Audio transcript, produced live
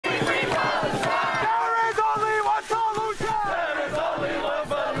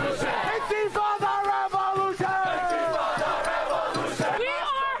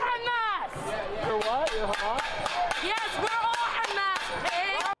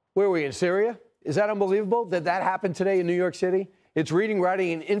Where were we, in Syria? Is that unbelievable that that happened today in New York City? It's reading,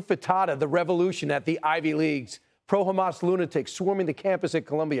 writing, and intifada, the revolution at the Ivy Leagues. Pro-Hamas lunatics swarming the campus at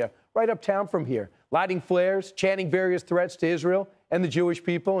Columbia, right uptown from here, lighting flares, chanting various threats to Israel and the Jewish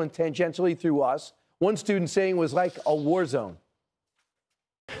people, and tangentially through us. One student saying it was like a war zone.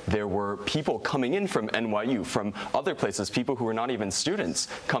 There were people coming in from NYU, from other places, people who were not even students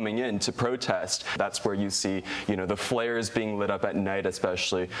coming in to protest. That's where you see, the flares being lit up at night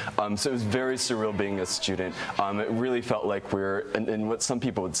especially. So it was very surreal being a student. It really felt like we're in what some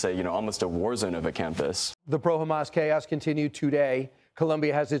people would say, almost a war zone of a campus. The pro-Hamas chaos continued today.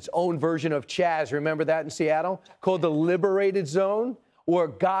 Columbia has its own version of Chaz. Remember that in Seattle? Called the Liberated Zone or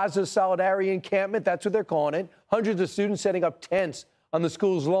Gaza Solidarity Encampment. That's what they're calling it. Hundreds of students setting up tents on the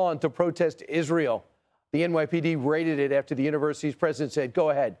school's lawn to protest Israel. The NYPD raided it after the university's president said,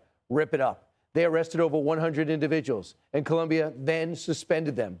 go ahead, rip it up. They arrested over 100 individuals, and Columbia then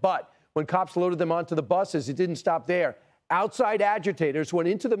suspended them. But when cops loaded them onto the buses, it didn't stop there. Outside agitators went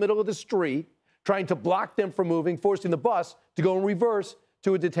into the middle of the street, trying to block them from moving, forcing the bus to go in reverse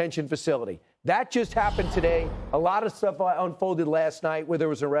to a detention facility. That just happened today. A lot of stuff unfolded last night where there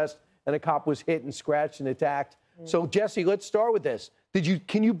was an arrest and a cop was hit and scratched and attacked. So, Jesse, let's start with this.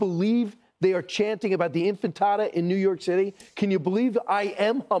 Can you believe they are chanting about the intifada in New York City? Can you believe I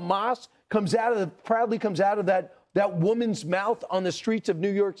am Hamas proudly comes out of that woman's mouth on the streets of New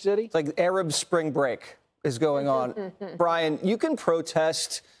York City? It's like Arab spring break is going on. Brian, you can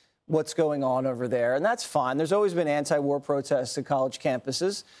protest what's going on over there, and that's fine. There's always been anti-war protests at college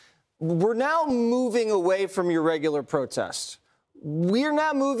campuses. We're now moving away from your regular protests. We're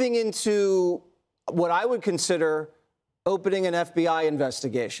now moving into what I would consider opening an FBI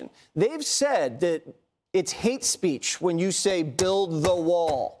investigation. They've said that it's hate speech when you say build the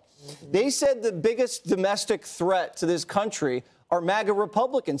wall. They said the biggest domestic threat to this country are MAGA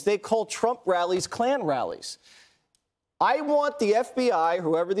Republicans. They call Trump rallies Klan rallies. I want the FBI,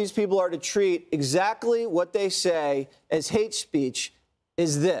 whoever these people are, to treat exactly what they say as hate speech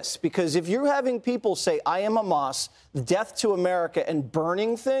is this. Because if you're having people say, I am Hamas, death to America, and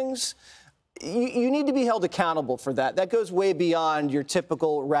burning things, you need to be held accountable for that. That goes way beyond your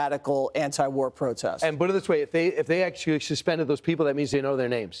typical radical anti-war protest. And put it this way, if they actually suspended those people, that means they know their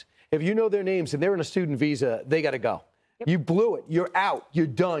names. If you know their names and they're on a student visa, they got to go. Yep. You blew it. You're out. You're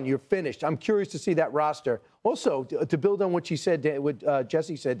done. You're finished. I'm curious to see that roster. Also, to build on what you said, what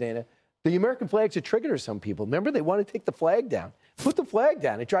Jesse said, Dana, the American flag's a trigger to some people. Remember, they want to take the flag down. Put the flag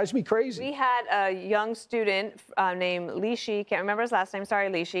down. It drives me crazy. We had a young student named Lishi, can't remember his last name, sorry,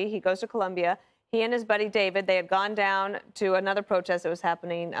 Lishi. He goes to Columbia. He and his buddy David, they had gone down to another protest that was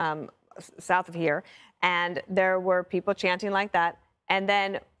happening south of here, and there were people chanting like that. And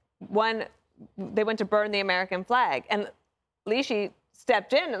then they went to burn the American flag, and Lishi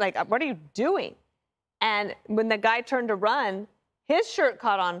stepped in, like, what are you doing? And when the guy turned to run, his shirt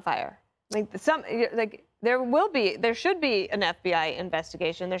caught on fire. There should be an FBI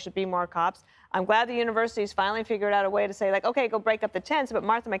investigation. There should be more cops. I'm glad the university's finally figured out a way to say, like, okay, go break up the tents. But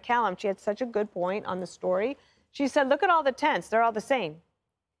Martha McCallum, she had such a good point on the story. She said, look at all the tents. They're all the same.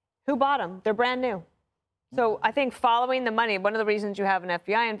 Who bought them? They're brand new. So I think following the money, one of the reasons you have an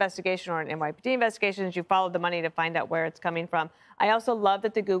FBI investigation or an NYPD investigation is you follow the money to find out where it's coming from. I also love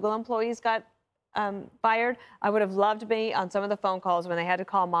that the Google employees got fired. I would have loved to be on some of the phone calls when they had to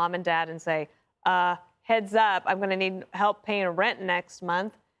call mom and dad and say, heads up, I'm going to need help paying rent next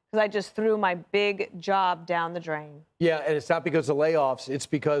month because I just threw my big job down the drain. Yeah, and it's not because of layoffs. It's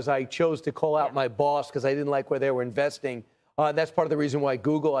because I chose to call out my boss because I didn't like where they were investing. That's part of the reason why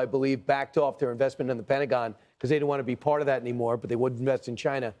Google, I believe, backed off their investment in the Pentagon because they didn't want to be part of that anymore, but they would invest in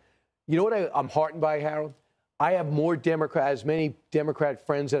China. You know what I'm heartened by, Harold? I have as many Democrat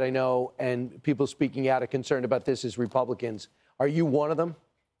friends that I know and people speaking out are concerned about this as Republicans. Are you one of them?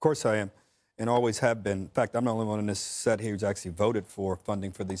 Of course I am, and always have been. In fact, I'm the only one in this set here who's actually voted for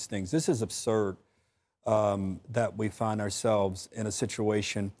funding for these things. This is absurd that we find ourselves in a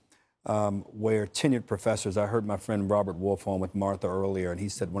situation where tenured professors, I heard my friend Robert Wolf on with Martha earlier, and he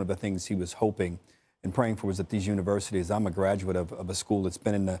said one of the things he was hoping and praying for was that these universities, I'm a graduate of a school that's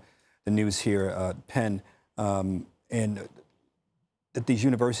been in the news here, Penn, and that these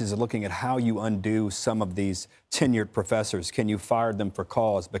universities are looking at how you undo some of these tenured professors. Can you fire them for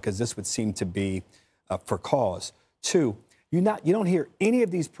cause? Because this would seem to be for cause. Two, you don't hear any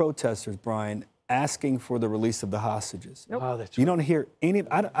of these protesters, Brian, asking for the release of the hostages. Nope. Oh, that's you don't hear any.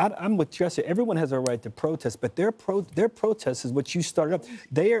 I'm with Jesse. Everyone has a right to protest, but their protest is what you started up.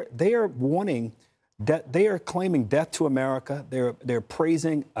 They are wanting. They are claiming death to America. They're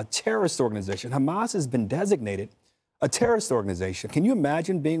praising a terrorist organization. Hamas has been designated a terrorist organization. Can you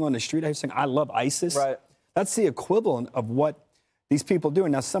imagine being on the street saying, I love ISIS? Right. That's the equivalent of what these people are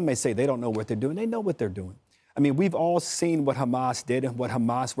doing. Now, some may say they don't know what they're doing. They know what they're doing. I mean, we've all seen what Hamas did and what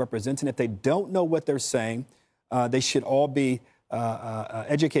Hamas represents. And if they don't know what they're saying, they should all be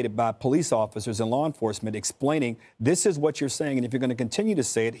educated by police officers and law enforcement explaining this is what you're saying. And if you're going to continue to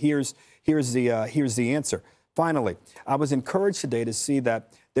say it, here's the answer. Finally, I was encouraged today to see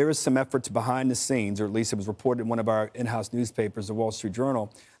that there is some efforts behind the scenes, or at least it was reported in one of our in-house newspapers, the Wall Street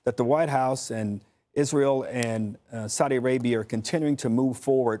Journal, that the White House and Israel and Saudi Arabia are continuing to move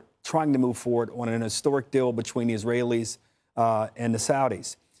forward, trying to move forward on an historic deal between the Israelis and the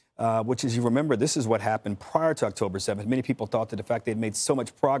Saudis, which, as you remember, this is what happened prior to October 7th. Many people thought that the fact they'd made so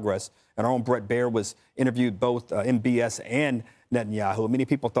much progress, and our own Brett Baer was interviewed both MBS and Netanyahu. Many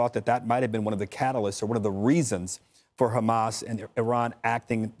people thought that that might have been one of the catalysts or one of the reasons for Hamas and Iran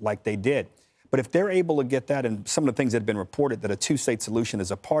acting like they did. But if they're able to get that, and some of the things that have been reported, that a two-state solution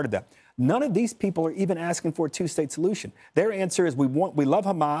is a part of that, none of these people are even asking for a two-state solution. Their answer is we love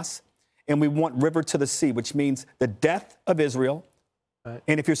Hamas and we want river to the sea, which means the death of Israel. Right.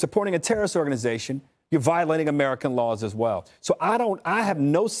 And if you're supporting a terrorist organization, you're violating American laws as well. So I have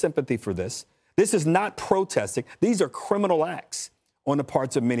no sympathy for this. This is not protesting. These are criminal acts on the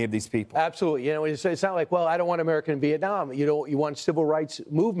parts of many of these people. Absolutely. You know, it's not like, well, I don't want America in Vietnam. You want civil rights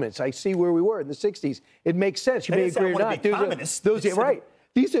movements. I see where we were in the 60s. It makes sense. You may agree or not. Right.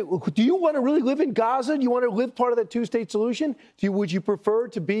 Do you want to really live in Gaza? Do you want to live part of that two-state solution? Would you prefer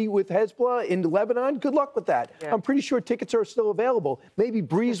to be with Hezbollah in Lebanon? Good luck with that. Yeah. I'm pretty sure tickets are still available. Maybe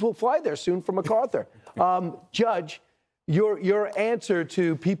Breeze will fly there soon from MacArthur. Judge, your answer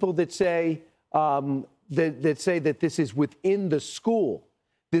to people that say that this is within the school.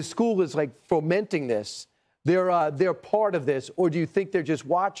 This school is like fomenting this. They're part of this, or do you think they're just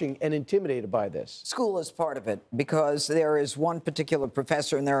watching and intimidated by this? School is part of it because there is one particular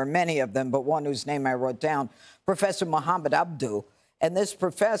professor, and there are many of them, but one whose name I wrote down, Professor Mohammed Abdu. And this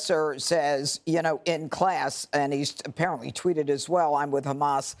professor says, you know, in class, and he's apparently tweeted as well, I'm with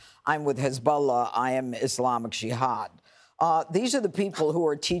Hamas, I'm with Hezbollah, I am Islamic Jihad. These are the people who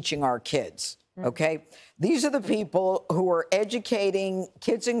are teaching our kids. OK, these are the people who are educating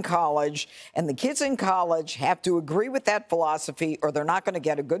kids in college, and the kids in college have to agree with that philosophy or they're not going to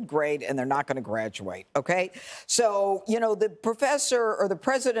get a good grade and they're not going to graduate. OK, so, you know, the professor or the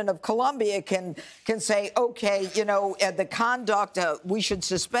president of Columbia can say, OK, you know, the conduct, we should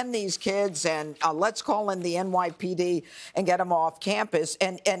suspend these kids and let's call in the NYPD and get them off campus.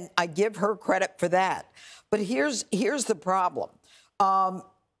 And I give her credit for that. But here's the problem.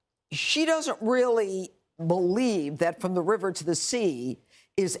 She doesn't really believe that from the river to the sea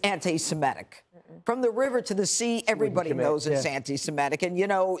is anti-Semitic. From the river to the sea, everybody knows it's anti-Semitic. And, you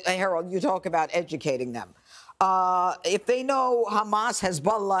know, Harold, you talk about educating them. If they know Hamas,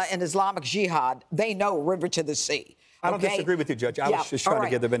 Hezbollah, and Islamic Jihad, they know river to the sea. I don't disagree with you, Judge. I was just trying to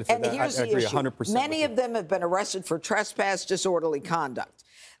give the benefit of that. I agree 100%. Many of them have been arrested for trespass, disorderly conduct.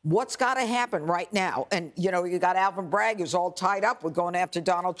 What's got to happen right now? And, you know, you got Alvin Bragg, who's all tied up with going after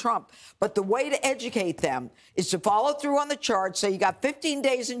Donald Trump. But the way to educate them is to follow through on the charge, say you got 15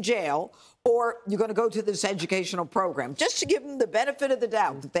 days in jail, or you're going to go to this educational program, just to give them the benefit of the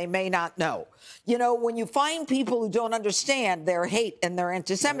doubt that they may not know. You know, when you find people who don't understand their hate and their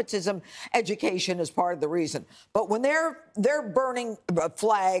anti-Semitism, education is part of the reason. But when they're burning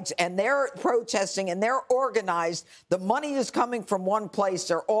flags and they're protesting and they're organized, the money is coming from one place,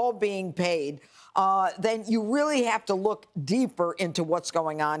 they're all being paid, then you really have to look deeper into what's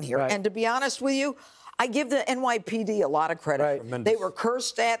going on here. Right. And to be honest with you, I give the NYPD a lot of credit. Right. They were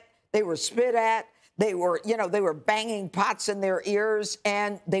cursed at. They were spit at. They were, you know, they were banging pots in their ears,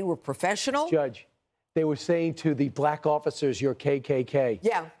 and they were professional. Judge, they were saying to the black officers, "You're KKK."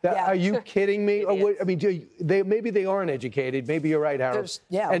 Yeah. Are you kidding me? Or what, I mean, maybe they aren't educated. Maybe you're right, Harold.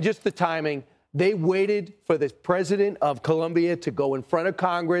 And just the timing. They waited for the president of Colombia to go in front of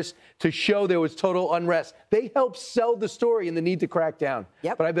Congress to show there was total unrest. They helped sell the story and the need to crack down.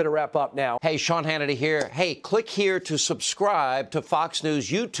 Yep. But I better wrap up now. Hey, Sean Hannity here. Hey, click here to subscribe to Fox News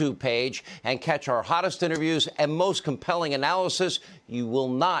YouTube page and catch our hottest interviews and most compelling analysis. You will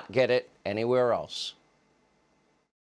not get it anywhere else.